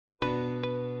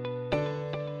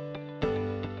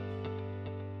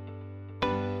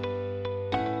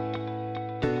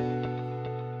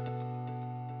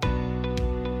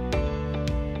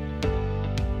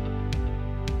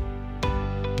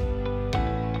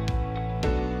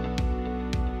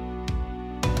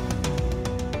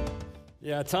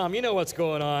Yeah, Tom, you know what's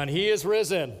going on. He is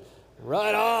risen.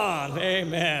 Right on.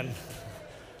 Amen.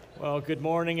 Well, good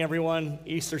morning, everyone.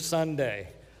 Easter Sunday,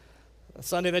 a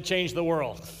Sunday that changed the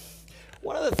world.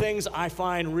 One of the things I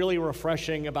find really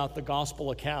refreshing about the gospel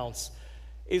accounts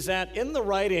is that in the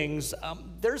writings,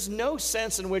 there's no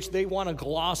sense in which they want to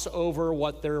gloss over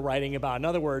what they're writing about. In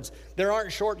other words, there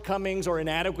aren't shortcomings or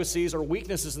inadequacies or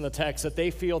weaknesses in the text that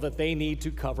they feel that they need to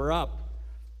cover up.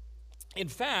 In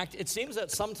fact, it seems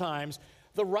that sometimes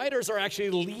the writers are actually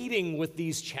leading with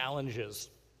these challenges.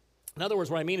 In other words,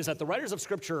 what I mean is that the writers of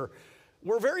Scripture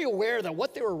were very aware that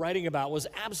what they were writing about was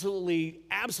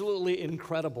absolutely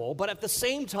incredible, but at the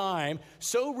same time,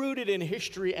 so rooted in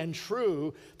history and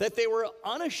true that they were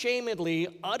unashamedly,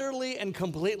 utterly, and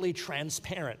completely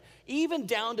transparent, even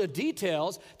down to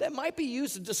details that might be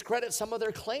used to discredit some of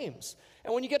their claims.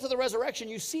 And when you get to the resurrection,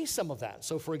 you see some of that.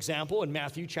 So, for example, in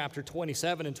Matthew chapter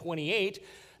 27 and 28,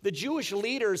 the Jewish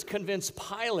leaders convinced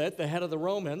Pilate, the head of the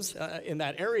Romans in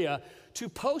that area, to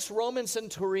post Roman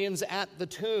centurions at the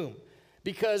tomb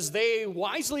because they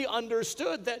wisely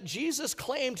understood that Jesus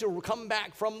claimed to come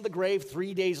back from the grave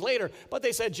 3 days later. But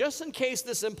they said, just in case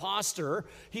this imposter,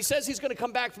 he says he's going to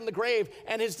come back from the grave,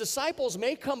 and his disciples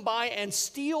may come by and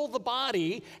steal the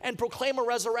body and proclaim a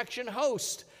resurrection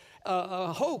hoax.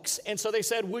 And so they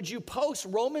said, would you post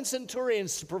Roman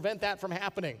centurions to prevent that from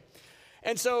happening?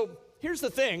 And so here's the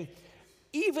thing.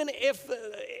 Even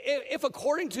if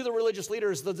according to the religious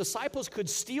leaders, the disciples could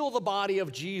steal the body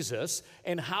of Jesus,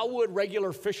 and how would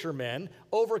regular fishermen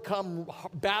overcome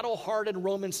battle-hardened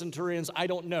Roman centurions, I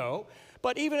don't know.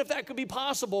 But even if that could be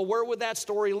possible, where would that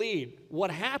story lead?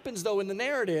 What happens, though, in the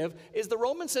narrative is the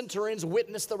Roman centurions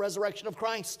witness the resurrection of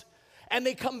Christ. And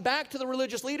they come back to the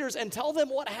religious leaders and tell them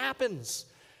what happens.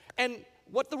 And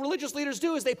what the religious leaders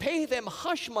do is they pay them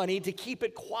hush money to keep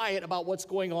it quiet about what's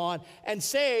going on and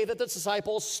say that the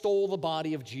disciples stole the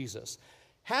body of Jesus.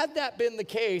 Had that been the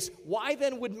case, why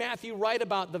then would Matthew write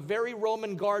about the very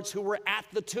Roman guards who were at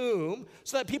the tomb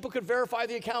so that people could verify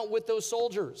the account with those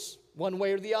soldiers, one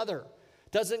way or the other?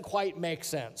 Doesn't quite make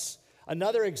sense.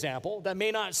 Another example that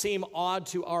may not seem odd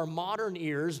to our modern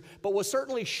ears, but was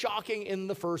certainly shocking in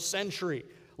the first century.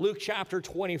 Luke chapter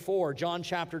 24, John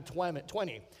chapter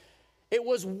 20. It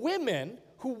was women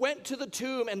who went to the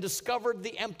tomb and discovered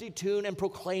the empty tomb and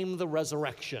proclaimed the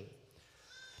resurrection.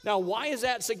 Now, why is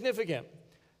that significant?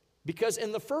 Because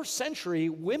in the first century,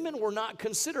 women were not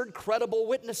considered credible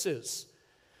witnesses.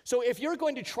 So if you're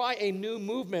going to try a new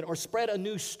movement or spread a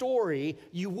new story,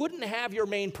 you wouldn't have your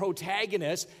main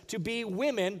protagonists to be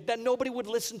women that nobody would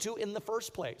listen to in the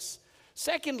first place.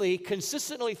 Secondly,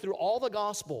 consistently through all the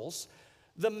Gospels,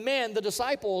 the men, the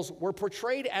disciples, were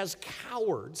portrayed as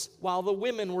cowards while the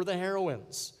women were the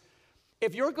heroines.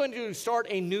 If you're going to start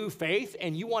a new faith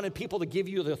and you wanted people to give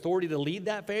you the authority to lead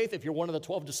that faith, if you're one of the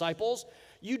 12 disciples,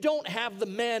 you don't have the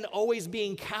men always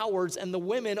being cowards and the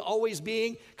women always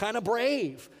being kind of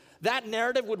brave. That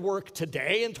narrative would work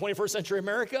today in 21st century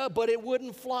America, but it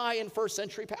wouldn't fly in first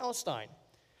century Palestine.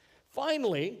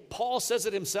 Finally, Paul says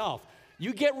it himself.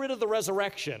 You get rid of the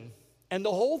resurrection, and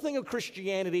the whole thing of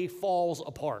Christianity falls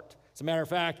apart. As a matter of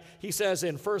fact, he says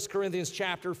in 1 Corinthians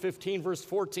chapter 15, verse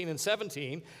 14 and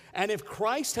 17, and if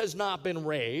Christ has not been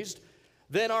raised,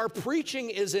 then our preaching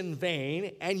is in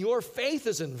vain, and your faith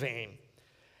is in vain.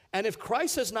 And if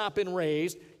Christ has not been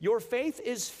raised, your faith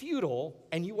is futile,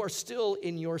 and you are still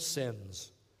in your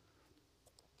sins.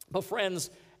 But friends,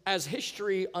 as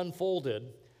history unfolded,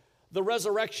 the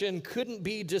resurrection couldn't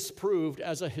be disproved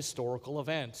as a historical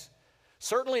event.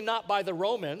 Certainly not by the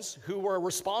Romans, who were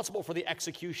responsible for the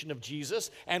execution of Jesus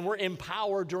and were in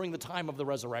power during the time of the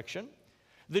resurrection.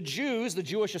 The Jews, the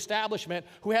Jewish establishment,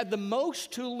 who had the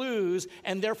most to lose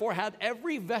and therefore had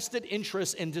every vested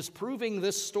interest in disproving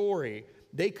this story,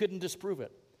 they couldn't disprove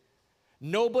it.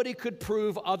 Nobody could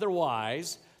prove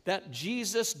otherwise that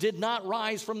Jesus did not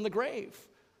rise from the grave.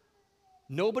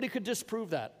 Nobody could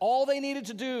disprove that. All they needed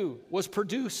to do was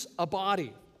produce a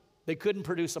body. They couldn't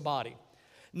produce a body.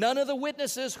 None of the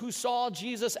witnesses who saw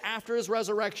Jesus after his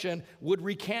resurrection would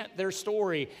recant their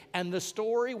story, and the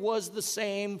story was the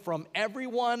same from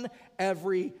everyone,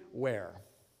 everywhere.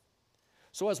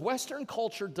 So as Western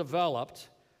culture developed,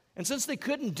 and since they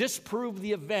couldn't disprove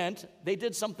the event, they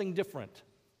did something different.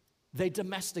 They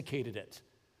domesticated it.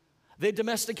 They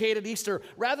domesticated Easter.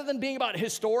 Rather than being about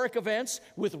historic events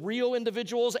with real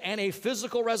individuals and a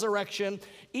physical resurrection,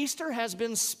 Easter has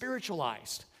been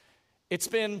spiritualized. It's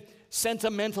been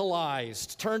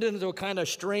sentimentalized, turned into a kind of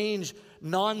strange,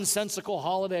 nonsensical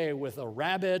holiday with a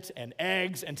rabbit and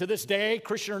eggs. And to this day,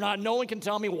 Christian or not, no one can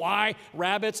tell me why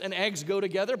rabbits and eggs go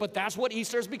together, but that's what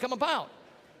Easter has become about.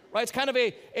 Right? It's kind of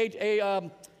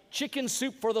chicken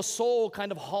soup for the soul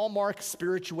kind of hallmark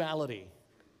spirituality.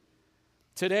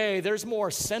 Today, there's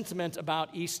more sentiment about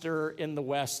Easter in the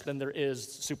West than there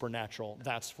is supernatural,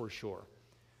 that's for sure.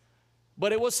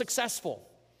 But it was successful.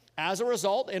 As a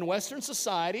result, in Western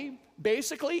society,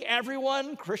 basically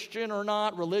everyone, Christian or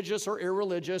not, religious or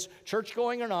irreligious,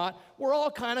 church-going or not, we're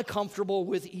all kind of comfortable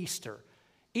with Easter.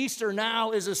 Easter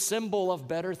now is a symbol of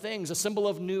better things, a symbol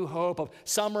of new hope, of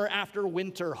summer after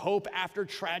winter, hope after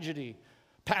tragedy,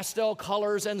 pastel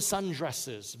colors and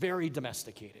sundresses, very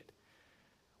domesticated.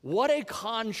 What a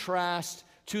contrast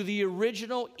to the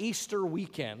original Easter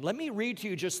weekend. Let me read to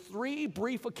you just 3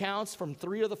 brief accounts from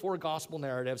 3 of the 4 gospel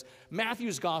narratives.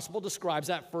 Matthew's gospel describes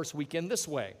that first weekend this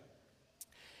way.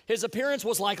 His appearance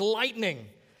was like lightning,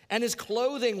 and his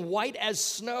clothing white as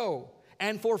snow.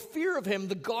 And for fear of him,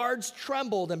 the guards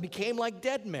trembled and became like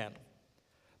dead men.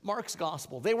 Mark's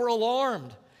gospel, they were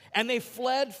alarmed, and they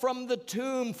fled from the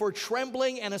tomb, for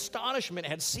trembling and astonishment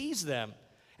had seized them.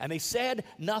 And they said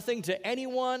nothing to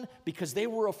anyone because they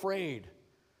were afraid.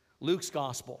 Luke's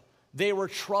gospel, they were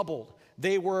troubled,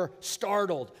 they were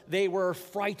startled, they were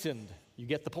frightened. You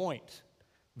get the point.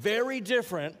 Very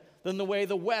different than the way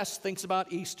the West thinks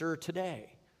about Easter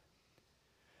today.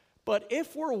 But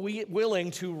if we're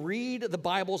willing to read the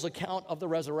Bible's account of the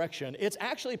resurrection, it's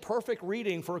actually perfect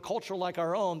reading for a culture like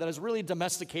our own that has really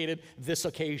domesticated this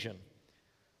occasion.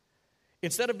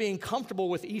 Instead of being comfortable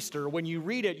with Easter, when you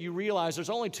read it, you realize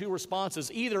there's only 2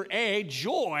 responses, either A,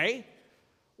 joy,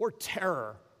 or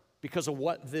terror because of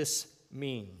what this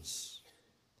means.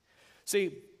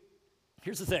 See,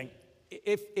 here's the thing.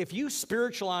 If you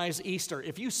spiritualize Easter,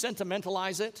 if you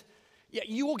sentimentalize it, yeah,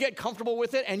 you will get comfortable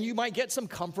with it and you might get some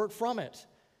comfort from it,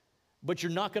 but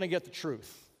you're not going to get the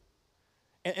truth.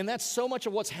 And that's so much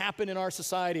of what's happened in our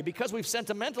society. Because we've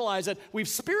sentimentalized it, we've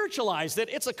spiritualized it,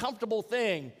 it's a comfortable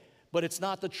thing, but it's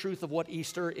not the truth of what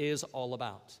Easter is all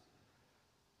about.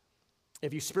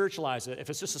 If you spiritualize it, if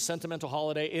it's just a sentimental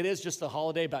holiday, it is just a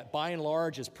holiday, but by and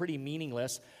large is pretty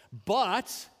meaningless.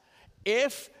 But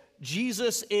if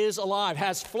Jesus is alive,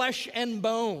 has flesh and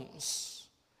bones,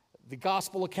 the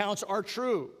gospel accounts are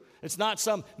true. It's not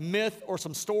some myth or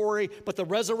some story, but the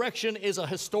resurrection is a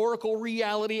historical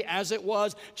reality as it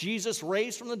was. Jesus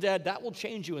raised from the dead. That will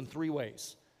change you in 3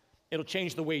 ways. It'll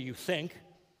change the way you think.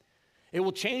 It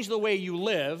will change the way you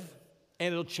live,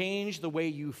 and it'll change the way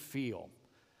you feel.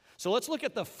 So let's look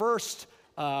at the first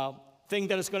thing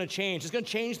that it's going to change. It's going to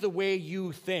change the way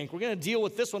you think. We're going to deal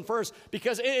with this one first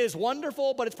because it is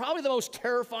wonderful, but it's probably the most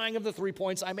terrifying of the 3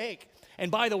 points I make. And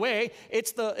by the way,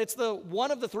 it's the one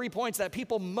of the 3 points that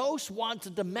people most want to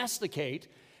domesticate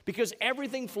because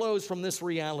everything flows from this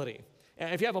reality.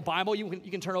 And if you have a Bible, you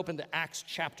can turn open to Acts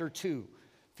chapter 2.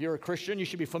 If you're a Christian, you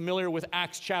should be familiar with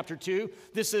Acts chapter 2.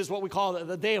 This is what we call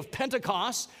the day of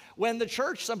Pentecost, when the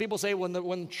church, some people say when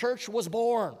the church was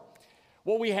born.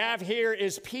 What we have here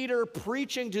is Peter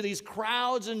preaching to these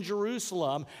crowds in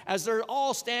Jerusalem as they're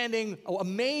all standing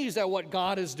amazed at what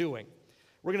God is doing.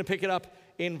 We're going to pick it up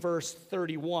in verse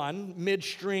 31,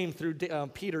 midstream through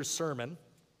Peter's sermon.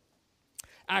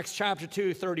 Acts chapter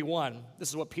 2, 31. This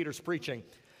is what Peter's preaching.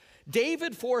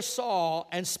 David foresaw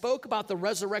and spoke about the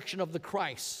resurrection of the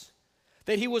Christ,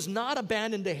 that he was not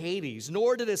abandoned to Hades,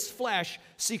 nor did his flesh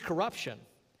see corruption.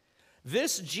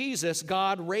 This Jesus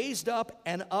God raised up,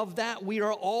 and of that we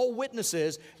are all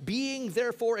witnesses, being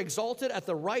therefore exalted at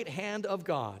the right hand of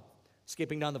God.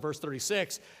 Skipping down to verse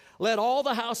 36. Let all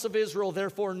the house of Israel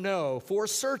therefore know for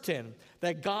certain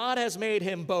that God has made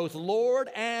him both Lord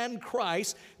and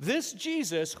Christ, this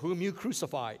Jesus whom you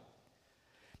crucified.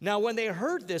 Now, when they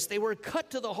heard this, they were cut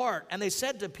to the heart, and they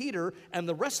said to Peter and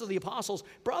the rest of the apostles,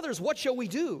 brothers, what shall we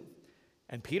do?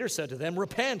 And Peter said to them,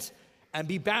 repent and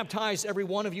be baptized, every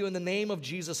one of you, in the name of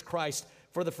Jesus Christ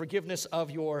for the forgiveness of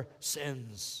your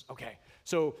sins. Okay,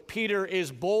 so Peter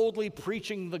is boldly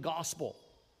preaching the gospel.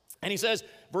 And he says,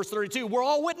 verse 32, we're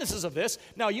all witnesses of this.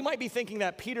 Now, you might be thinking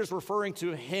that Peter's referring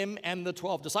to him and the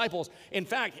 12 disciples. In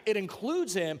fact, it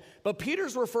includes him, but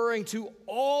Peter's referring to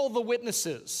all the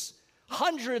witnesses.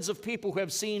 Hundreds of people who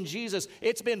have seen Jesus.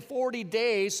 It's been 40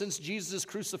 days since Jesus'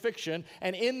 crucifixion,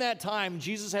 and in that time,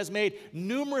 Jesus has made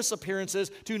numerous appearances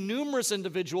to numerous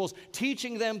individuals,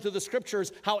 teaching them through the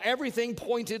scriptures how everything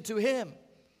pointed to him.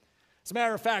 As a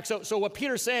matter of fact, so what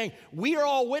Peter's saying, we are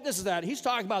all witnesses of that. He's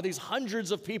talking about these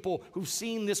hundreds of people who've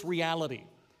seen this reality.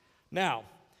 Now,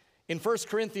 in 1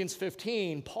 Corinthians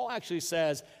 15, Paul actually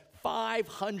says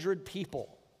 500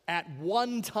 people at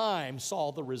one time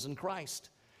saw the risen Christ.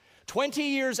 20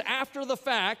 years after the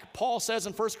fact, Paul says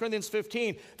in 1 Corinthians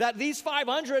 15 that these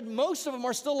 500, most of them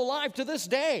are still alive to this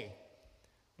day.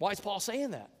 Why is Paul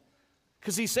saying that?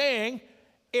 Because he's saying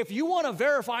If you want to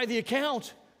verify the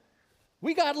account,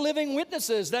 we got living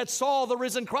witnesses that saw the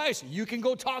risen Christ. You can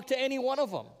go talk to any one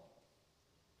of them.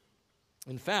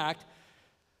 In fact,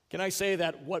 can I say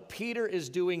that what Peter is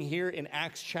doing here in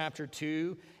Acts chapter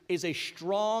 2 is a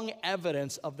strong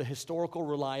evidence of the historical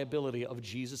reliability of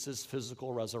Jesus'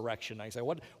 physical resurrection. Now you say,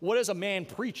 what does a man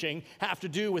preaching have to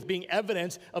do with being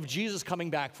evidence of Jesus coming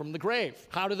back from the grave?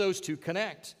 How do those two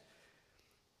connect?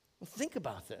 Well, think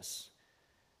about this.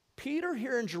 Peter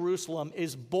here in Jerusalem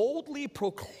is boldly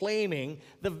proclaiming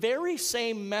the very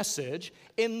same message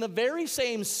in the very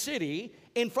same city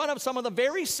in front of some of the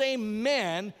very same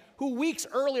men who weeks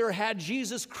earlier had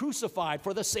Jesus crucified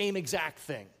for the same exact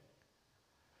thing.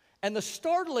 And the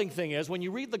startling thing is, when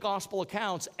you read the gospel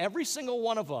accounts, every single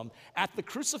one of them, at the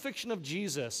crucifixion of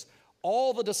Jesus,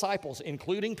 all the disciples,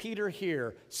 including Peter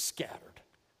here, scattered.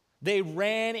 They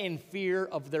ran in fear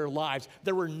of their lives.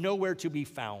 They were nowhere to be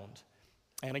found.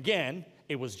 And again,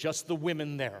 it was just the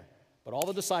women there, but all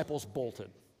the disciples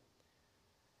bolted.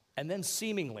 And then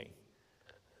seemingly,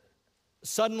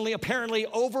 suddenly, apparently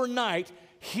overnight,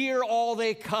 here all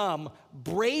they come,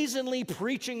 brazenly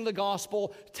preaching the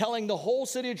gospel, telling the whole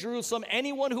city of Jerusalem,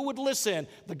 anyone who would listen,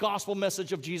 the gospel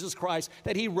message of Jesus Christ,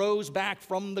 that he rose back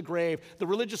from the grave. The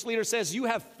religious leader says, you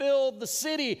have filled the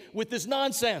city with this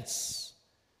nonsense.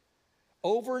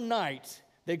 Overnight,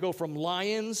 they go from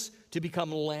lions to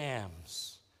become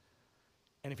lambs.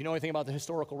 And if you know anything about the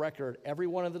historical record, every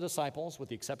one of the disciples, with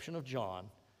the exception of John,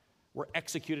 were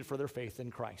executed for their faith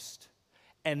in Christ.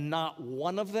 And not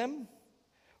one of them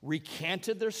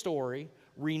recanted their story,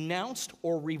 renounced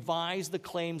or revised the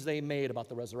claims they made about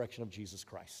the resurrection of Jesus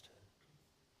Christ.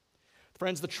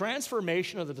 Friends, the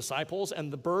transformation of the disciples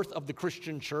and the birth of the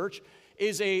Christian church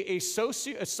is a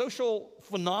social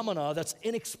phenomena that's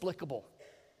inexplicable.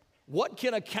 What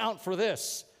can account for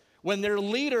this? When their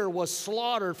leader was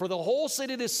slaughtered for the whole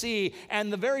city to see,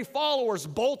 and the very followers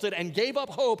bolted and gave up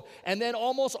hope, and then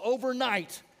almost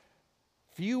overnight,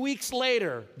 few weeks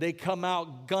later, they come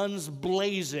out guns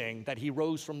blazing that he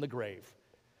rose from the grave.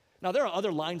 Now, there are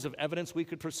other lines of evidence we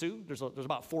could pursue. There's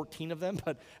about 14 of them,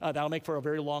 but that'll make for a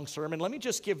very long sermon. Let me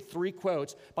just give 3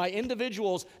 quotes by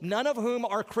individuals, none of whom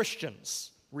are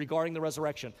Christians, regarding the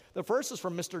resurrection. The first is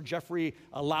from Mr. Jeffrey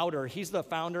Lauder. He's the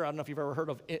founder, I don't know if you've ever heard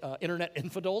of Internet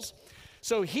Infidels.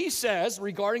 So he says,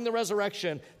 regarding the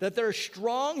resurrection, that there are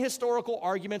strong historical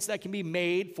arguments that can be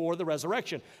made for the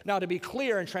resurrection. Now, to be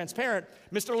clear and transparent,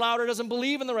 Mr. Lauder doesn't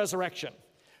believe in the resurrection.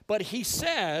 But he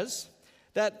says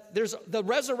that the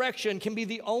resurrection can be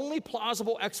the only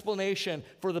plausible explanation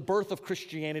for the birth of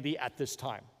Christianity at this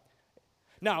time.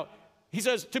 Now, he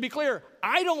says, to be clear,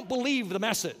 I don't believe the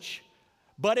message.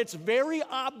 But it's very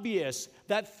obvious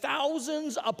that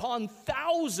thousands upon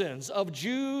thousands of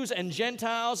Jews and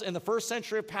Gentiles in the first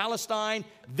century of Palestine,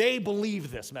 they believe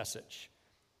this message.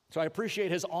 So I appreciate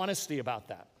his honesty about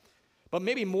that. But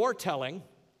maybe more telling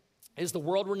is the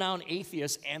world-renowned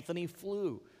atheist Anthony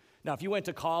Flew. Now, if you went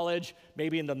to college,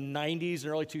 maybe in the 90s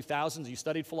and early 2000s, you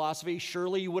studied philosophy,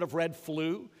 surely you would have read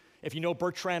Flew. If you know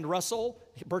Bertrand Russell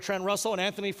and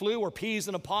Anthony Flew were peas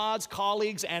in a pods,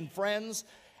 colleagues and friends.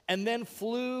 And then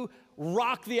Flew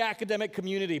rocked the academic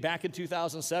community back in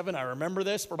 2007. I remember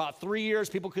this. For about 3 years,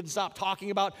 people couldn't stop talking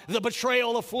about the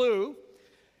betrayal of Flew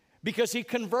because he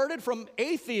converted from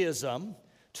atheism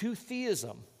to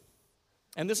theism.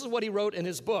 And this is what he wrote in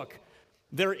his book.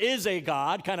 There is a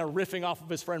God, kind of riffing off of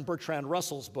his friend Bertrand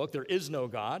Russell's book, There Is No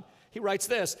God. He writes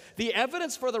this, the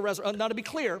evidence for the resurrection, now to be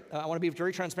clear, I want to be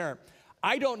very transparent.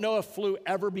 I don't know if Flew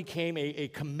ever became a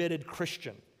committed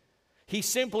Christian. He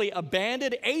simply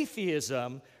abandoned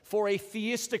atheism for a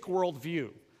theistic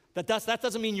worldview. That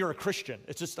doesn't mean you're a Christian.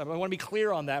 It's just, I want to be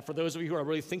clear on that for those of you who are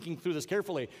really thinking through this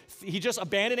carefully. He just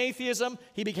abandoned atheism,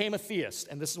 he became a theist.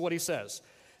 And this is what he says.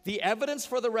 The evidence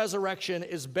for the resurrection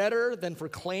is better than for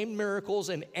claimed miracles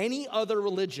in any other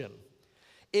religion.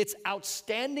 It's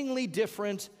outstandingly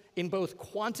different in both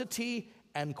quantity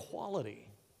and quality.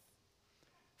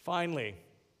 Finally,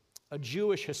 a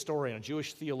Jewish historian, a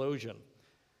Jewish theologian,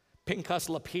 Pinchas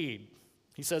Lapid,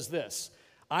 he says this,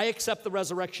 I accept the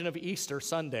resurrection of Easter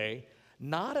Sunday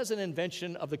not as an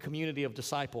invention of the community of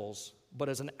disciples, but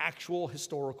as an actual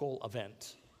historical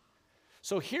event.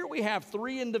 So here we have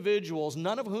 3 individuals,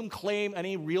 none of whom claim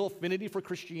any real affinity for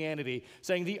Christianity,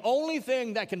 saying the only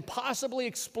thing that can possibly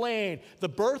explain the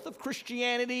birth of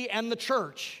Christianity and the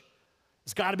church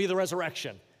has got to be the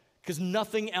resurrection, because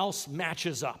nothing else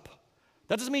matches up.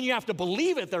 That doesn't mean you have to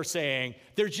believe it, they're saying.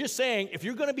 They're just saying, if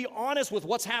you're going to be honest with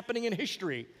what's happening in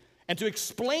history, and to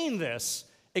explain this,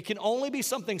 it can only be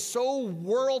something so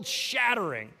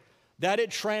world-shattering that it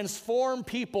transformed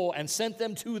people and sent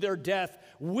them to their death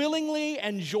willingly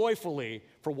and joyfully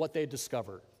for what they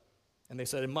discovered. And they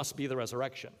said it must be the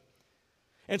resurrection.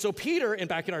 And so Peter,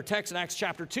 back in our text in Acts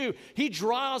chapter 2, he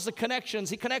draws the connections,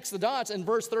 he connects the dots in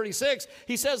verse 36.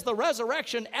 He says the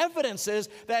resurrection evidences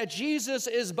that Jesus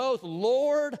is both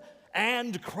Lord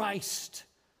and Christ.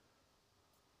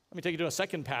 Let me take you to a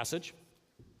second passage,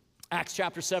 Acts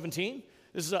chapter 17.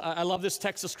 I love this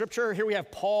text of Scripture. Here we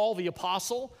have Paul the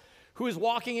apostle, who is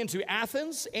walking into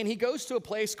Athens, and he goes to a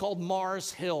place called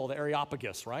Mars Hill, the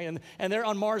Areopagus, right? And there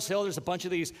on Mars Hill, there's a bunch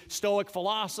of these Stoic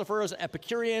philosophers,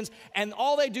 Epicureans, and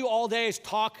all they do all day is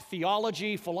talk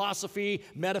theology, philosophy,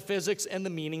 metaphysics, and the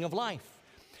meaning of life.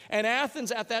 And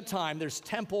Athens at that time, there's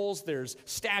temples, there's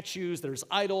statues, there's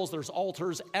idols, there's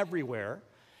altars everywhere.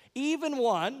 Even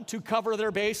one, to cover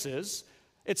their bases,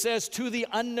 it says, to the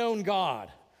unknown God.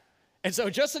 And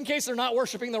so just in case they're not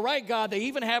worshiping the right God, they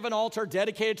even have an altar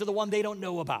dedicated to the one they don't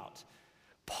know about.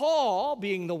 Paul,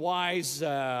 being the wise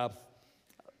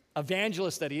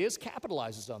evangelist that he is,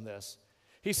 capitalizes on this.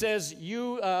 He says,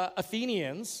 you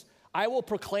Athenians, I will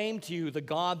proclaim to you the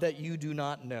God that you do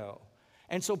not know.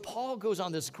 And so Paul goes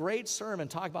on this great sermon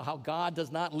talking about how God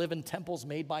does not live in temples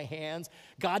made by hands.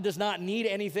 God does not need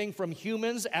anything from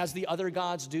humans as the other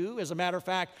gods do. As a matter of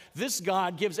fact, this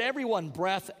God gives everyone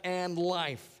breath and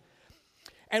life.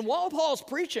 And while Paul's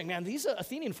preaching, man, these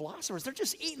Athenian philosophers, they're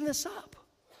just eating this up.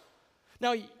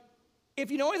 Now, if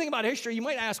you know anything about history, you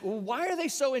might ask, well, why are they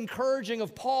so encouraging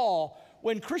of Paul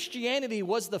when Christianity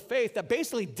was the faith that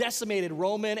basically decimated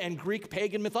Roman and Greek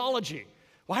pagan mythology?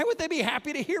 Why would they be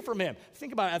happy to hear from him?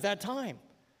 Think about it at that time.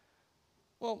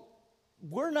 Well,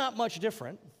 we're not much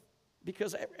different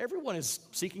because everyone is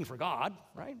seeking for God,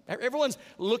 right? Everyone's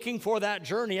looking for that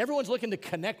journey. Everyone's looking to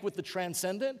connect with the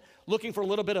transcendent, looking for a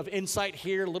little bit of insight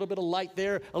here, a little bit of light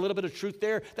there, a little bit of truth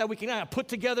there, that we can kind of put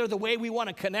together the way we want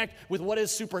to connect with what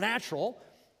is supernatural.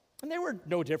 And they were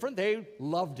no different. They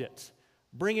loved it.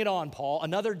 Bring it on, Paul.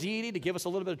 Another deity to give us a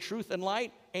little bit of truth and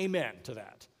light. Amen to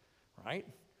that, right?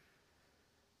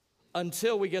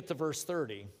 Until we get to verse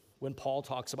 30, when Paul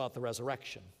talks about the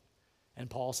resurrection. And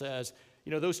Paul says,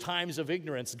 you know, those times of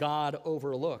ignorance God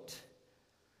overlooked.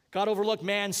 God overlooked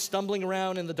man stumbling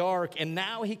around in the dark, and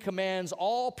now he commands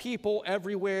all people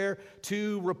everywhere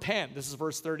to repent. This is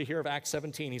verse 30 here of Acts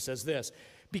 17. He says this,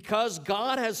 because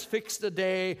God has fixed a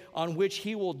day on which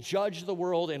he will judge the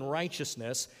world in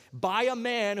righteousness by a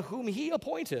man whom he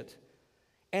appointed.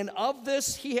 And of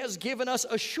this he has given us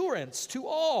assurance to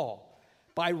all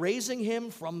by raising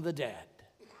him from the dead.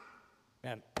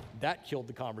 Man, that killed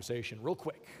the conversation real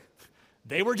quick.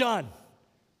 They were done.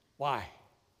 Why?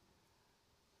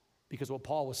 Because what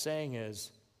Paul was saying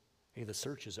is, hey, the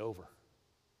search is over.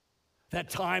 That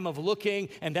time of looking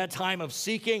and that time of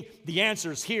seeking, the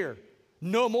answer's here.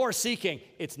 No more seeking.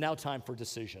 It's now time for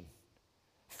decision.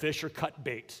 Fish or cut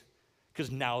bait,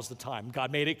 because now's the time.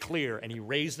 God made it clear, and he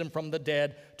raised them from the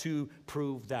dead to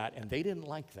prove that, and they didn't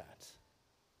like that.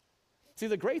 See,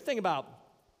 the great thing about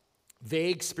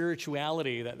vague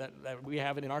spirituality that we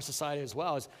have in our society as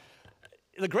well is,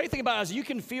 the great thing about it is you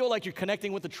can feel like you're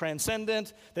connecting with the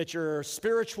transcendent, that you're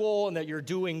spiritual and that you're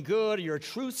doing good, you're a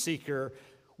truth seeker,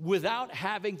 without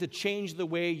having to change the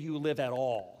way you live at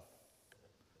all.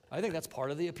 I think that's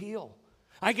part of the appeal.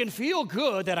 I can feel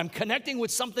good that I'm connecting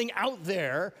with something out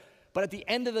there, but at the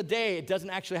end of the day, it doesn't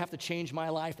actually have to change my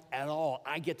life at all.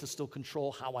 I get to still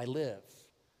control how I live.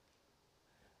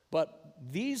 But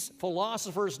these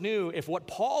philosophers knew if what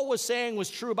Paul was saying was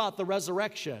true about the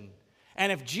resurrection,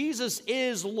 and if Jesus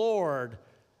is Lord,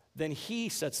 then he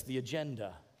sets the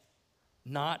agenda,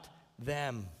 not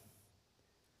them.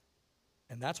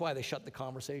 And that's why they shut the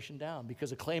conversation down,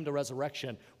 because a claim to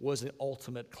resurrection was an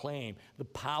ultimate claim. The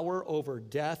power over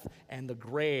death and the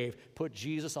grave put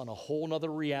Jesus on a whole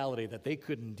nother reality that they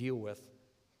couldn't deal with.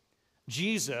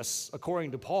 Jesus,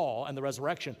 according to Paul and the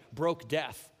resurrection, broke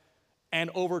death and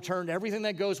overturned everything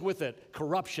that goes with it: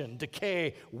 corruption,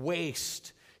 decay,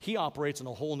 waste. He operates in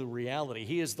a whole new reality.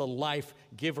 He is the life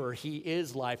giver. He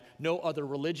is life. No other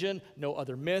religion, no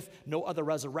other myth, no other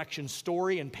resurrection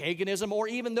story in paganism, or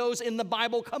even those in the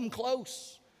Bible come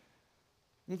close.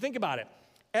 And think about it.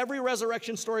 Every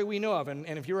resurrection story we know of, and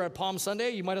if you were at Palm Sunday,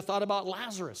 you might have thought about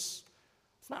Lazarus.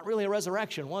 It's not really a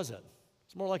resurrection, was it?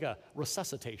 It's more like a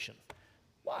resuscitation.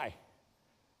 Why?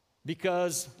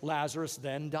 Because Lazarus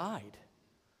then died.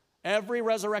 Every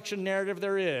resurrection narrative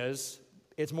there is,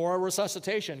 it's more a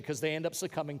resuscitation because they end up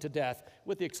succumbing to death,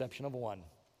 with the exception of one,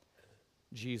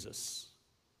 Jesus.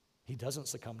 He doesn't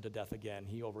succumb to death again.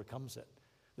 He overcomes it.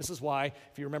 This is why,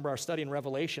 if you remember our study in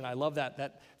Revelation, I love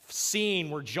that scene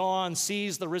where John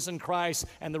sees the risen Christ,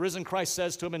 and the risen Christ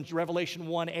says to him in Revelation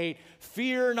 1:8,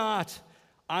 "Fear not,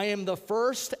 I am the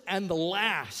first and the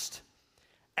last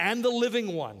and the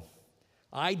living one.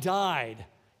 I died,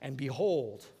 and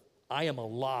behold, I am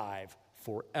alive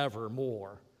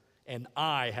forevermore, and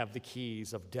I have the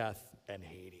keys of death and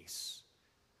Hades."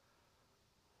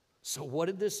 So what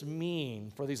did this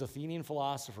mean for these Athenian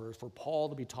philosophers, for Paul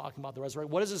to be talking about the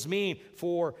resurrection? What does this mean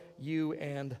for you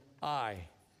and I?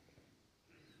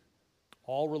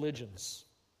 All religions,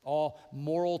 all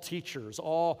moral teachers,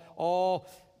 all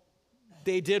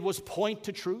they did was point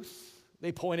to truth.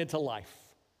 They pointed to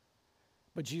life.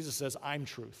 But Jesus says, "I'm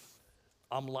truth.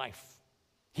 I'm life."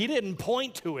 He didn't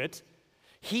point to it.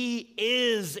 He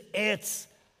is it.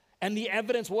 And the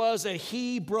evidence was that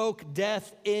he broke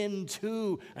death in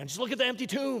two. And just look at the empty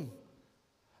tomb.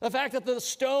 The fact that the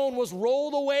stone was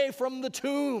rolled away from the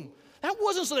tomb. That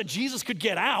wasn't so that Jesus could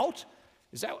get out.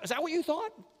 Is that what you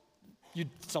thought?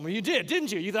 Some of you did,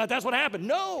 didn't you? You thought that's what happened.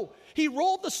 No. He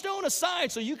rolled the stone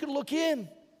aside so you could look in.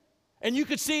 And you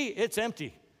could see it's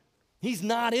empty. He's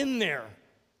not in there.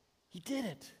 He did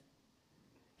it.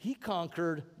 He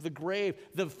conquered the grave.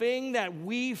 The thing that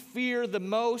we fear the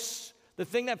most, the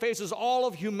thing that faces all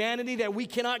of humanity that we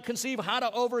cannot conceive how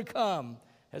to overcome,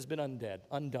 has been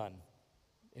undone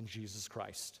in Jesus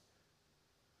Christ.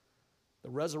 The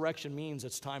resurrection means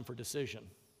it's time for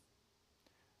decision.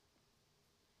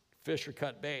 Fish or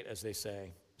cut bait, as they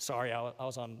say. Sorry,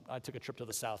 I took a trip to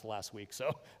the South last week,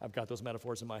 so I've got those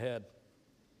metaphors in my head.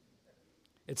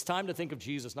 It's time to think of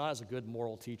Jesus not as a good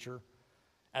moral teacher,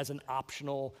 as an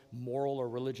optional moral or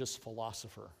religious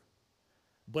philosopher,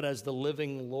 but as the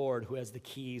living Lord who has the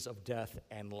keys of death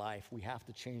and life. We have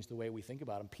to change the way we think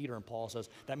about him. Peter and Paul says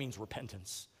that means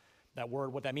repentance. That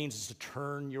word, what that means is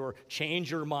to change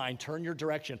your mind, turn your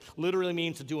direction. Literally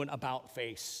means to do an about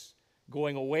face.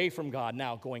 Going away from God,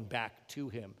 now going back to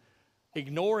him.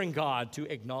 Ignoring God to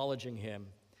acknowledging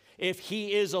him. If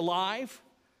he is alive,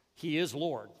 he is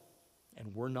Lord,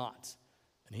 and we're not.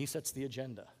 And he sets the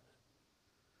agenda.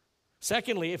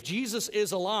 Secondly, if Jesus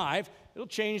is alive, it'll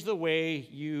change the way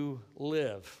you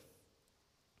live.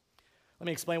 Let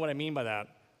me explain what I mean by that.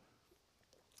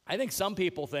 I think some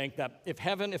people think that if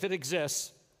heaven, if it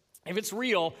exists, if it's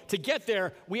real, to get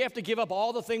there, we have to give up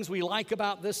all the things we like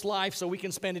about this life so we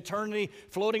can spend eternity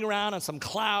floating around on some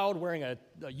cloud, wearing a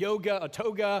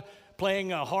toga,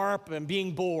 playing a harp, and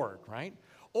being bored, right?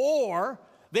 Or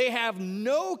they have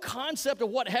no concept of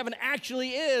what heaven actually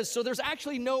is, so there's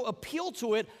actually no appeal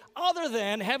to it other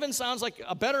than heaven sounds like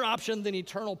a better option than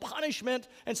eternal punishment,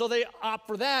 and so they opt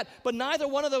for that. But neither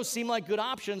one of those seem like good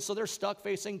options, so they're stuck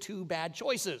facing two bad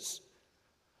choices.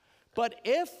 But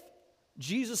if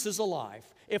Jesus is alive,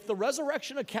 if the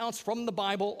resurrection accounts from the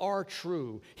Bible are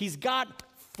true, he's got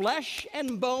flesh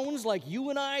and bones like you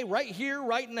and I right here,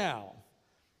 right now,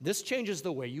 this changes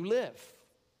the way you live.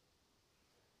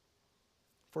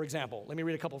 For example, let me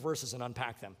read a couple verses and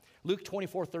unpack them. Luke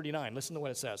 24:39, listen to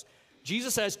what it says.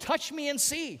 Jesus says, "Touch me and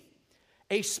see.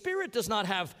 A spirit does not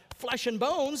have flesh and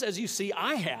bones as you see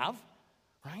I have,"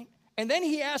 right? And then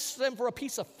he asks them for a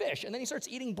piece of fish, and then he starts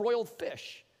eating broiled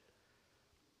fish.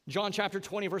 John chapter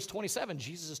 20, verse 27,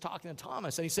 Jesus is talking to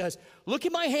Thomas, and he says, "Look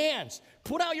at my hands.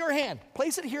 Put out your hand.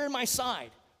 Place it here in my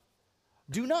side.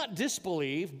 Do not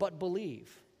disbelieve, but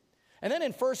believe." And then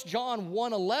in 1 John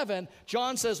 1:11,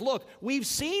 John says, look, we've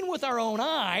seen with our own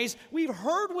eyes, we've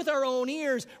heard with our own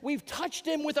ears, we've touched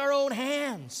him with our own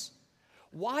hands.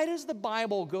 Why does the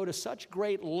Bible go to such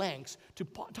great lengths to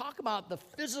talk about the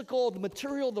physical, the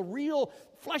material, the real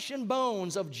flesh and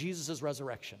bones of Jesus'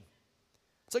 resurrection?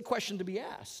 It's a question to be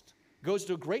asked. It goes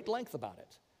to a great length about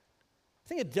it. I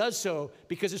think it does so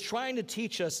because it's trying to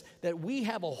teach us that we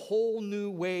have a whole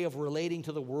new way of relating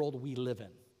to the world we live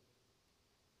in.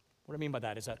 What I mean by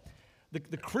that is that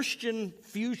the Christian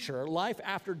future, life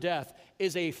after death,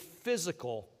 is a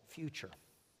physical future.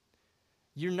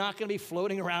 You're not going to be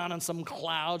floating around on some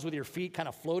clouds with your feet kind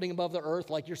of floating above the earth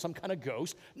like you're some kind of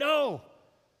ghost. No.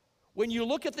 When you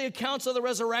look at the accounts of the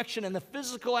resurrection and the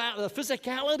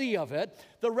physicality of it,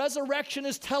 the resurrection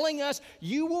is telling us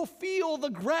you will feel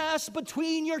the grass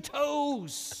between your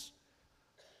toes.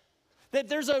 That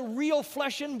there's a real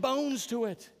flesh and bones to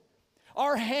it.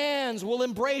 Our hands will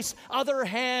embrace other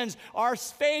hands. Our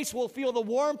face will feel the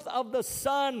warmth of the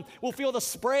sun. We'll feel the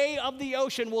spray of the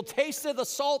ocean. We'll taste the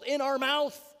salt in our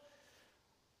mouth.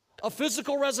 A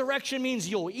physical resurrection means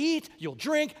you'll eat, you'll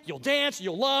drink, you'll dance,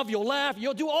 you'll love, you'll laugh,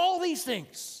 you'll do all these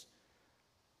things.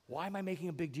 Why am I making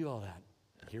a big deal of that?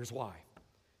 Here's why.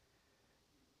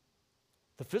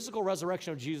 The physical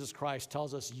resurrection of Jesus Christ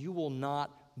tells us you will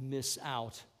not miss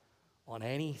out on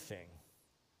anything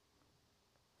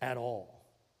at all.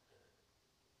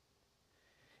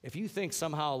 If you think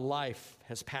somehow life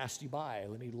has passed you by,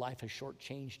 maybe life has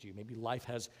shortchanged you, maybe life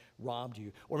has robbed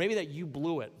you, or maybe that you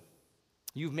blew it,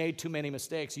 you've made too many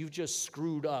mistakes, you've just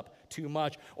screwed up too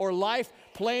much, or life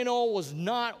plain old was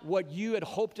not what you had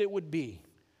hoped it would be,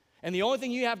 and the only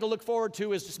thing you have to look forward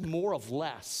to is just more of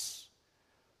less,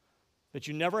 that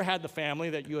you never had the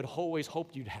family that you had always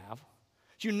hoped you'd have,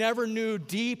 that you never knew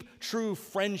deep, true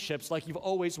friendships like you've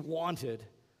always wanted,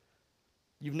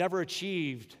 you've never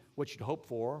achieved what you'd hoped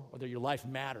for, or that your life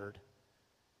mattered,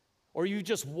 or you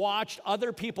just watched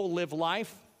other people live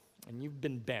life and you've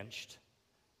been benched.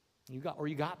 You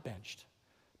got benched,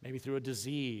 maybe through a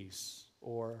disease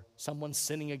or someone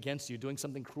sinning against you, doing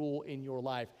something cruel in your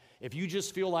life. If you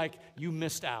just feel like you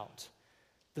missed out,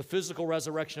 the physical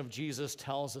resurrection of Jesus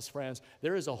tells us, friends,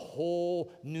 there is a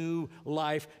whole new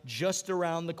life just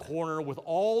around the corner with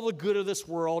all the good of this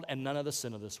world and none of the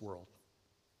sin of this world.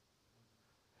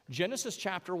 Genesis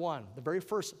chapter 1, the very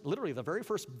first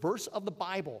verse of the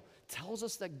Bible tells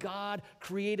us that God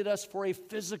created us for a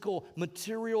physical,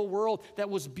 material world that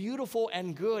was beautiful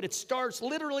and good. It starts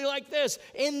literally like this.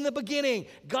 In the beginning,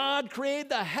 God created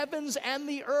the heavens and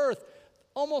the earth.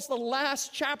 Almost the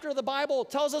last chapter of the Bible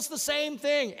tells us the same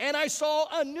thing. And I saw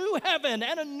a new heaven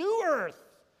and a new earth.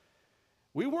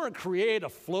 We weren't created to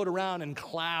float around in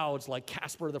clouds like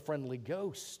Casper the Friendly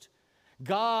Ghost.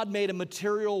 God made a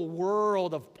material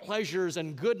world of pleasures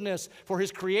and goodness for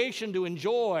his creation to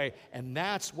enjoy, and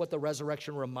that's what the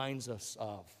resurrection reminds us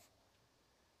of.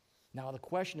 Now, the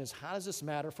question is, how does this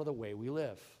matter for the way we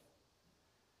live?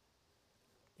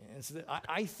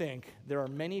 I think there are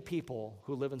many people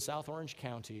who live in South Orange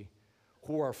County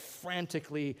who are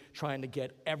frantically trying to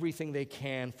get everything they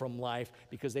can from life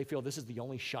because they feel this is the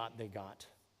only shot they got.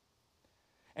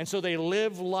 And so they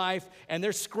live life, and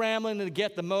they're scrambling to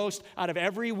get the most out of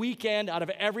every weekend, out of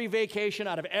every vacation,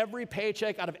 out of every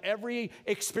paycheck, out of every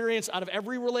experience, out of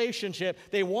every relationship.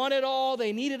 They want it all,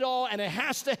 they need it all, and it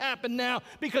has to happen now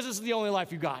because it's the only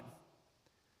life you got.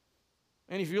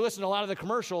 And if you listen to a lot of the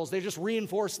commercials, they just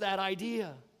reinforce that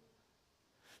idea.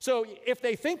 So if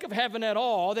they think of heaven at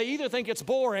all, they either think it's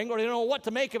boring or they don't know what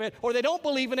to make of it or they don't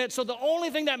believe in it. So the only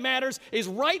thing that matters is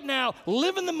right now,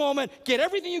 live in the moment, get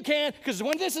everything you can, because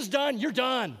when this is done, you're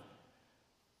done.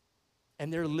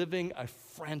 And they're living a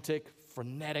frantic,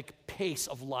 frenetic pace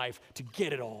of life to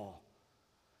get it all.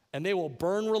 And they will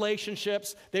burn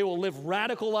relationships. They will live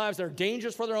radical lives that are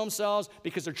dangerous for their own selves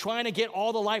because they're trying to get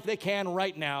all the life they can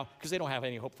right now because they don't have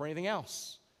any hope for anything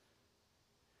else.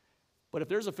 But if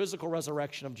there's a physical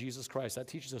resurrection of Jesus Christ, that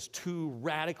teaches us two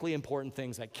radically important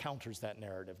things that counters that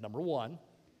narrative. Number one,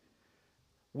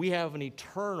 we have an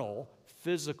eternal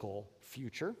physical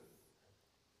future.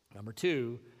 Number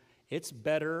two, it's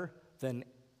better than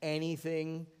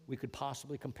anything we could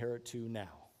possibly compare it to now.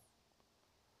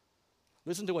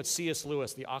 Listen to what C.S.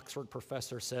 Lewis, the Oxford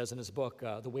professor, says in his book,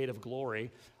 The Weight of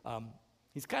Glory.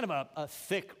 He's kind of a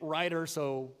thick writer,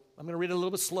 so I'm going to read it a little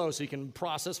bit slow so you can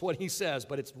process what he says,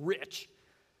 but it's rich.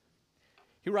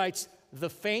 He writes, "The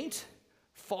faint,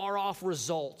 far-off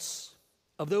results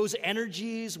of those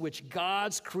energies which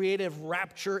God's creative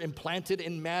rapture implanted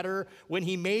in matter when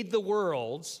he made the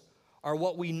worlds are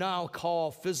what we now call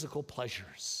physical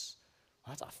pleasures."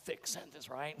 Well, that's a thick sentence,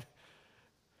 right?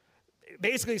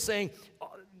 Basically saying,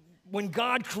 when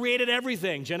God created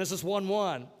everything, Genesis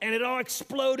 1:1, and it all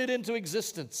exploded into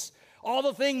existence, all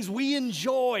the things we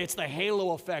enjoy, it's the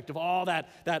halo effect of all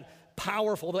that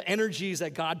powerful, the energies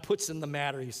that God puts in the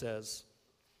matter, he says.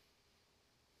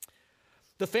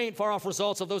 The faint, far-off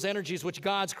results of those energies which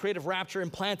God's creative rapture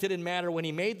implanted in matter when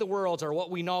he made the worlds are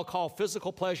what we now call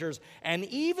physical pleasures, and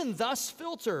even thus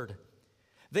filtered,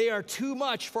 they are too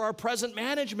much for our present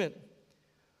management.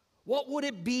 What would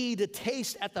it be to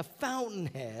taste at the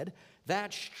fountainhead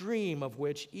that stream of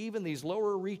which even these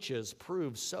lower reaches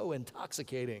prove so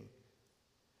intoxicating?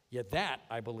 Yet that,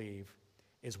 I believe,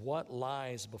 is what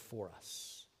lies before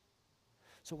us.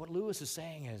 So what Lewis is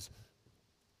saying is,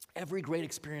 every great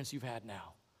experience you've had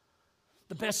now,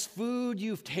 the best food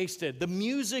you've tasted, the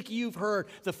music you've heard,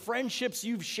 the friendships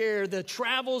you've shared, the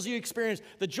travels you experienced,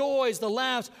 the joys, the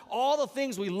laughs, all the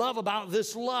things we love about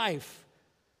this life,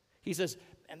 he says,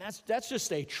 and that's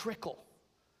just a trickle.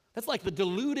 That's like the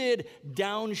diluted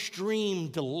downstream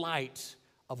delight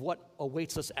of what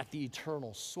awaits us at the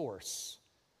eternal source,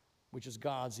 which is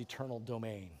God's eternal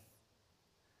domain.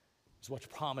 It's what's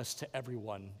promised to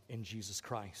everyone in Jesus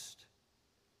Christ.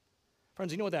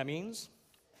 Friends, you know what that means?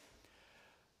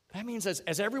 That means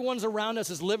as everyone's around us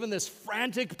is living this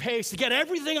frantic pace to get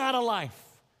everything out of life,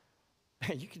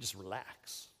 you can just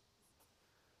relax.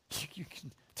 You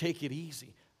can take it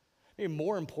easy. Maybe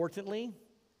more importantly,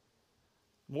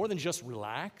 more than just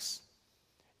relax,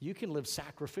 you can live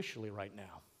sacrificially right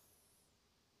now.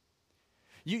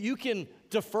 You can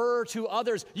defer to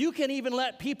others. You can even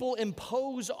let people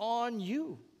impose on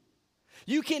you.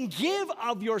 You can give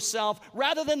of yourself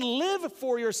rather than live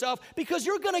for yourself because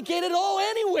you're going to get it all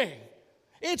anyway.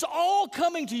 It's all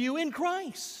coming to you in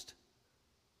Christ.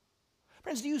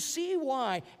 Friends, do you see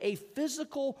why a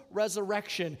physical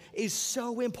resurrection is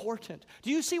so important?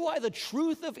 Do you see why the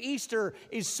truth of Easter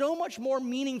is so much more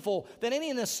meaningful than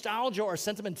any nostalgia or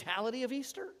sentimentality of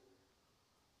Easter?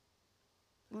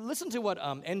 Listen to what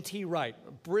N.T. Wright,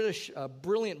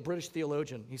 brilliant British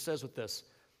theologian, he says with this.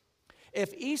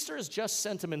 If Easter is just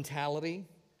sentimentality,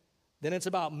 then it's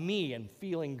about me and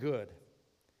feeling good.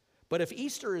 But if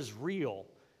Easter is real,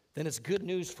 then it's good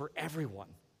news for everyone.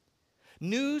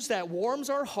 News that warms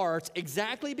our hearts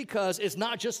exactly because it's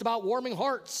not just about warming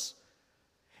hearts.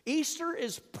 Easter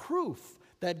is proof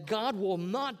that God will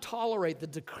not tolerate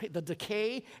the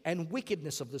decay and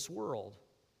wickedness of this world.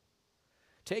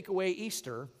 Take away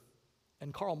Easter,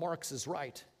 and Karl Marx is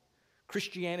right.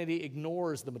 Christianity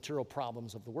ignores the material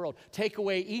problems of the world. Take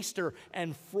away Easter,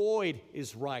 and Freud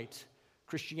is right.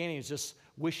 Christianity is just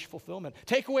wish fulfillment.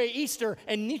 Take away Easter,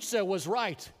 and Nietzsche was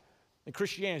right. And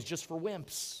Christianity is just for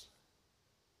wimps.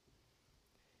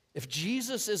 If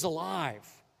Jesus is alive,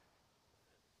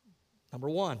 number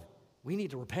one, we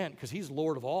need to repent because he's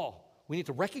Lord of all. We need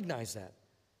to recognize that.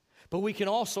 But we can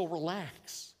also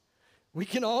relax. We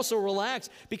can also relax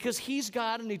because he's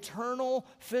got an eternal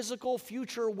physical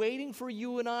future waiting for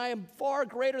you and I, far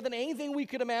greater than anything we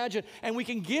could imagine. And we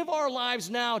can give our lives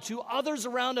now to others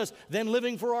around us than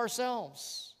living for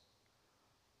ourselves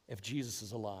if Jesus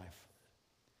is alive.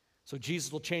 So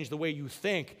Jesus will change the way you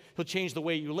think. He'll change the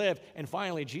way you live. And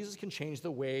finally, Jesus can change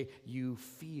the way you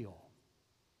feel.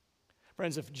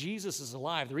 Friends, if Jesus is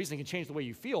alive, the reason he can change the way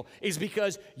you feel is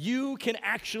because you can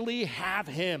actually have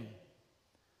him.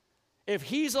 If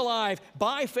he's alive,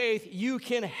 by faith, you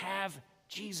can have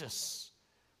Jesus.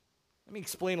 Let me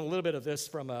explain a little bit of this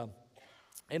from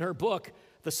in her book,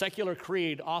 The Secular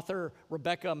Creed, author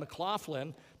Rebecca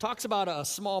McLaughlin talks about a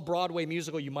small Broadway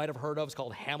musical you might have heard of. It's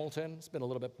called Hamilton. It's been a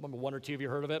little bit, one or two of you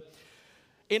heard of it.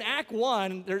 In Act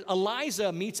 1,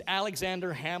 Eliza meets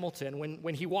Alexander Hamilton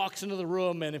when he walks into the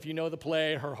room, and if you know the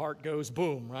play, her heart goes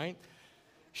boom, right?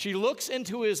 She looks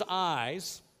into his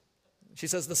eyes. She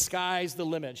says, the sky's the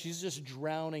limit. She's just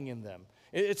drowning in them.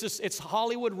 It's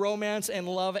Hollywood romance and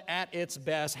love at its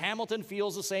best. Hamilton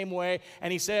feels the same way,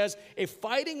 and he says, if it takes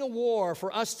fighting a war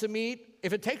for us to meet,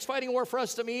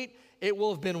 it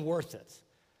will have been worth it.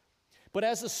 But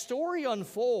as the story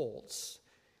unfolds,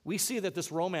 we see that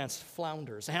this romance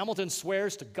flounders. Hamilton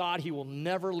swears to God he will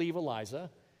never leave Eliza,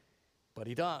 but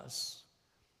he does.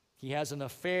 He has an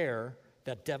affair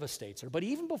that devastates her. But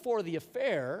even before the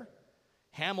affair,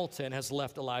 Hamilton has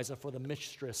left Eliza for the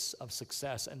mistress of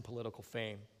success and political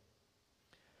fame.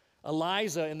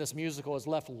 Eliza in this musical is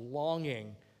left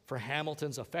longing for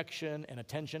Hamilton's affection and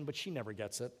attention, but she never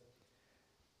gets it.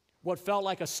 What felt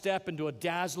like a step into a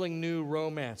dazzling new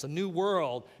romance, a new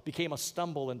world, became a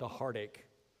stumble into heartache.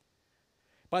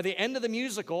 By the end of the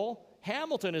musical,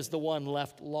 Hamilton is the one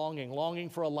left longing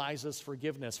for Eliza's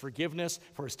forgiveness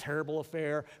for his terrible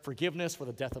affair, forgiveness for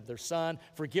the death of their son,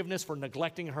 forgiveness for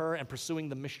neglecting her and pursuing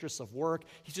the mistress of work.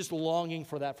 He's just longing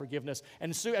for that forgiveness.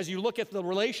 And so as you look at the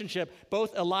relationship,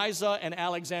 both Eliza and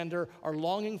Alexander are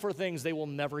longing for things they will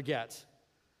never get.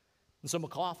 And so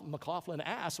McLaughlin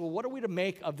asks, well, what are we to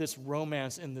make of this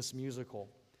romance in this musical?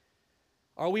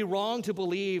 Are we wrong to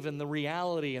believe in the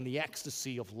reality and the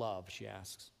ecstasy of love, she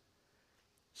asks.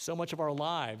 So much of our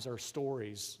lives are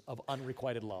stories of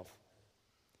unrequited love.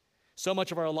 So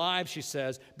much of our lives, she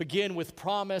says, begin with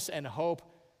promise and hope,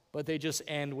 but they just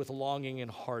end with longing and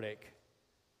heartache.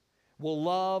 Will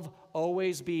love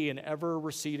always be an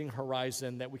ever-receding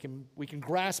horizon that we can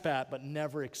grasp at but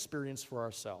never experience for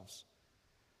ourselves?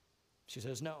 She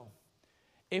says, no.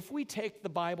 If we take the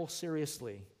Bible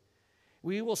seriously,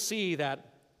 we will see that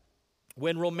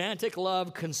when romantic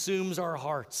love consumes our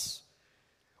hearts,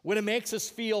 when it makes us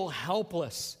feel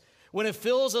helpless, when it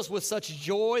fills us with such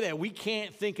joy that we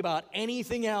can't think about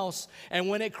anything else, and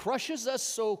when it crushes us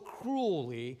so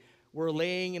cruelly, we're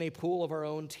laying in a pool of our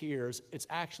own tears, it's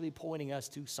actually pointing us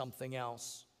to something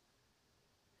else.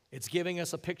 It's giving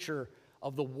us a picture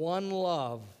of the one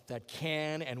love that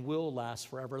can and will last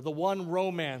forever, the one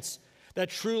romance that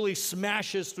truly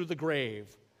smashes through the grave,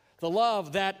 the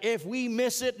love that if we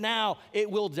miss it now, it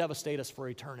will devastate us for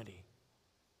eternity.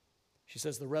 She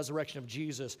says the resurrection of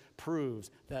Jesus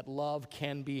proves that love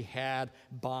can be had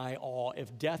by all.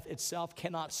 If death itself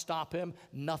cannot stop him,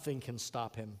 nothing can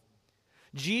stop him.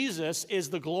 Jesus is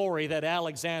the glory that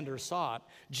Alexander sought.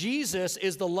 Jesus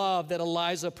is the love that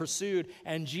Eliza pursued.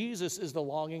 And Jesus is the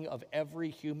longing of every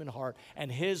human heart. And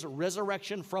his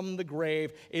resurrection from the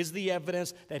grave is the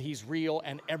evidence that he's real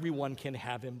and everyone can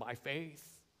have him by faith.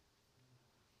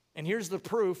 And here's the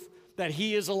proof that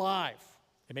he is alive.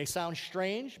 It may sound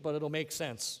strange, but it'll make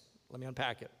sense. Let me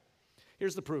unpack it.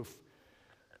 Here's the proof.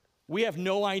 We have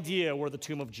no idea where the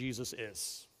tomb of Jesus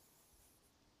is.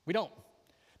 We don't.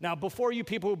 Now, before you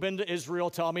people who've been to Israel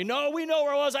tell me, no, we know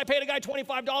where it was. I paid a guy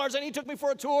 $25 and he took me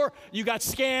for a tour. You got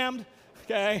scammed,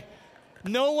 okay?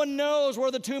 No one knows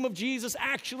where the tomb of Jesus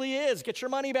actually is. Get your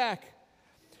money back.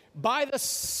 By the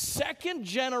second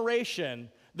generation,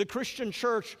 the Christian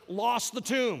church lost the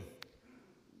tomb.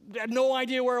 They had no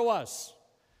idea where it was.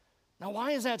 Now,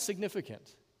 why is that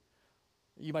significant?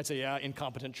 You might say, yeah,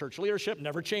 incompetent church leadership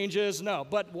never changes. No,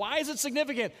 but why is it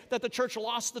significant that the church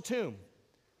lost the tomb?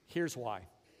 Here's why.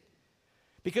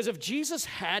 Because if Jesus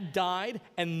had died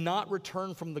and not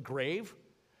returned from the grave,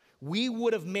 we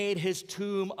would have made his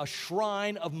tomb a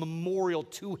shrine of memorial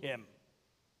to him.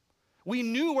 We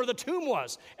knew where the tomb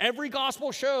was. Every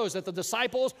gospel shows that the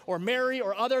disciples or Mary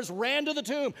or others ran to the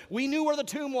tomb. We knew where the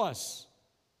tomb was.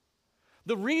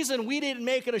 The reason we didn't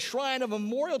make it a shrine of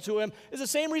memorial to him is the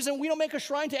same reason we don't make a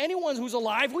shrine to anyone who's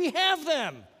alive. We have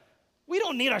them. We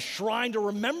don't need a shrine to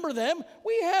remember them.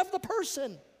 We have the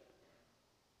person.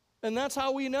 And that's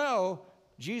how we know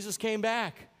Jesus came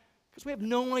back, because we have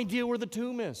no idea where the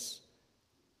tomb is.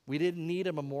 We didn't need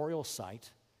a memorial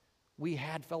site. We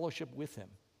had fellowship with him.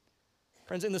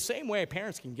 Friends, in the same way,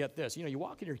 parents can get this. You know, you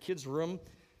walk in your kid's room,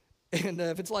 and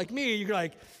if it's like me, you're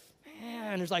like,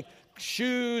 man, there's like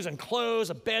shoes and clothes,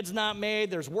 a bed's not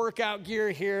made, there's workout gear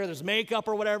here, there's makeup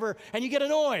or whatever, and you get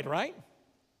annoyed, right?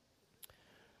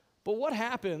 But what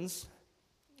happens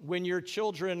when your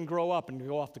children grow up and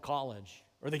go off to college?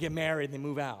 Or they get married and they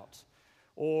move out.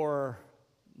 Or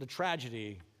the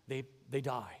tragedy, they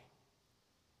die.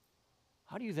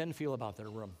 How do you then feel about their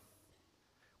room?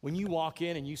 When you walk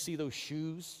in and you see those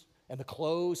shoes and the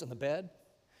clothes and the bed,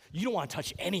 you don't want to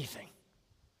touch anything.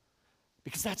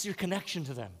 Because that's your connection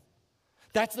to them.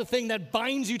 That's the thing that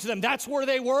binds you to them. That's where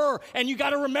they were. And you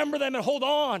got to remember them and hold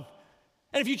on.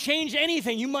 And if you change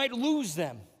anything, you might lose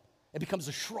them. It becomes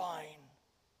a shrine.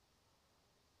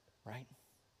 Right?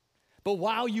 But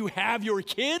while you have your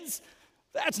kids,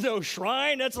 that's no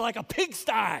shrine. That's like a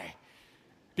pigsty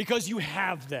because you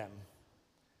have them.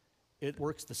 It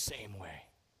works the same way.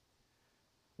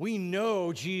 We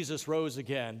know Jesus rose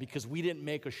again because we didn't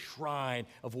make a shrine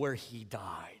of where he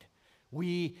died.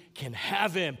 We can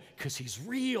have him because he's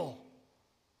real.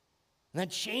 And that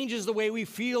changes the way we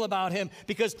feel about him,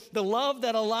 because the love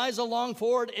that Eliza longed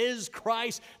for is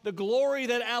Christ. The glory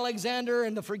that Alexander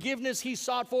and the forgiveness he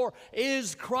sought for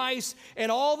is Christ. And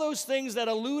all those things that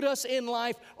elude us in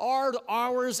life are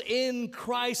ours in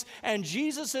Christ. And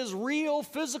Jesus' real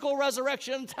physical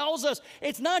resurrection tells us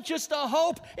it's not just a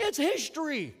hope, it's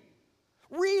history.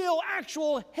 Real,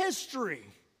 actual history.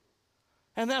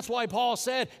 And that's why Paul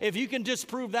said, if you can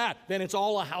disprove that, then it's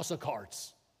all a house of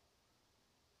cards.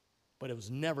 But it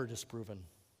was never disproven.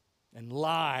 And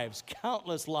lives,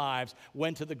 countless lives,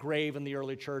 went to the grave in the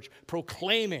early church,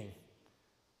 proclaiming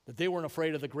that they weren't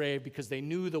afraid of the grave because they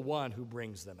knew the one who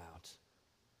brings them out.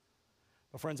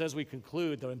 But friends, as we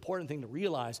conclude, the important thing to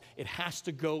realize, it has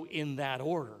to go in that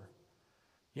order.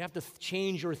 You have to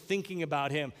change your thinking about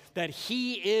him, that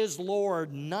he is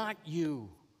Lord, not you.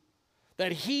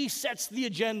 That he sets the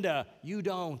agenda, you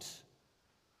don't.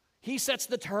 He sets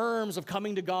the terms of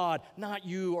coming to God, not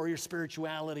you or your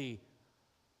spirituality.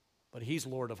 But he's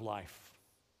Lord of life,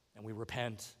 and we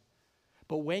repent.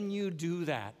 But when you do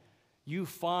that, you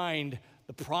find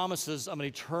the promises of an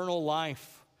eternal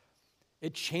life.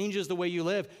 It changes the way you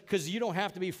live, because you don't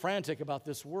have to be frantic about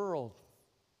this world.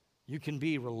 You can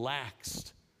be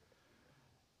relaxed.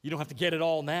 You don't have to get it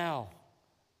all now,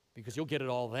 because you'll get it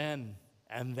all then,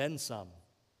 and then some.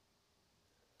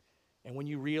 And when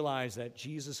you realize that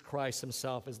Jesus Christ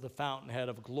himself is the fountainhead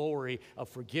of glory, of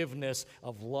forgiveness,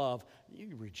 of love,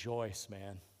 you rejoice,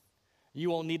 man.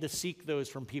 You won't need to seek those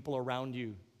from people around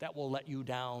you that will let you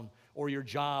down, or your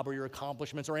job, or your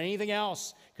accomplishments, or anything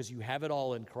else, because you have it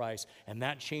all in Christ, and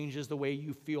that changes the way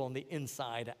you feel on the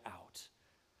inside out.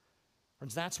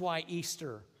 Friends, that's why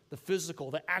Easter, the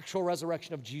physical, the actual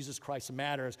resurrection of Jesus Christ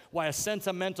matters, why a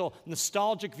sentimental,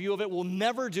 nostalgic view of it will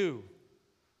never do.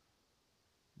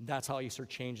 That's how Easter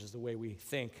changes the way we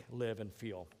think, live, and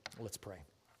feel. Let's pray.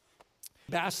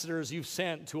 ambassadors you've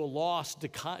sent to a lost,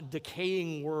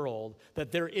 decaying world,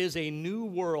 that there is a new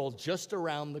world just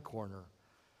around the corner.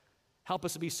 Help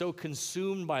us to be so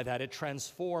consumed by that it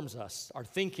transforms us, our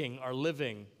thinking, our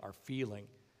living, our feeling,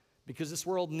 because this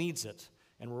world needs it.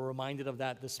 And we're reminded of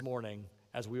that this morning,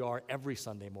 as we are every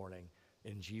Sunday morning.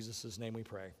 In Jesus' name we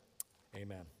pray.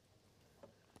 Amen.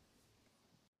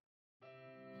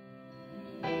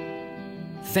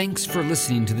 Thanks for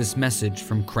listening to this message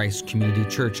from Christ Community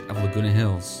Church of Laguna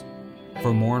Hills.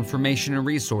 For more information and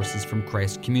resources from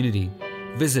Christ Community,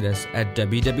 visit us at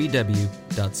www.ccclh.org.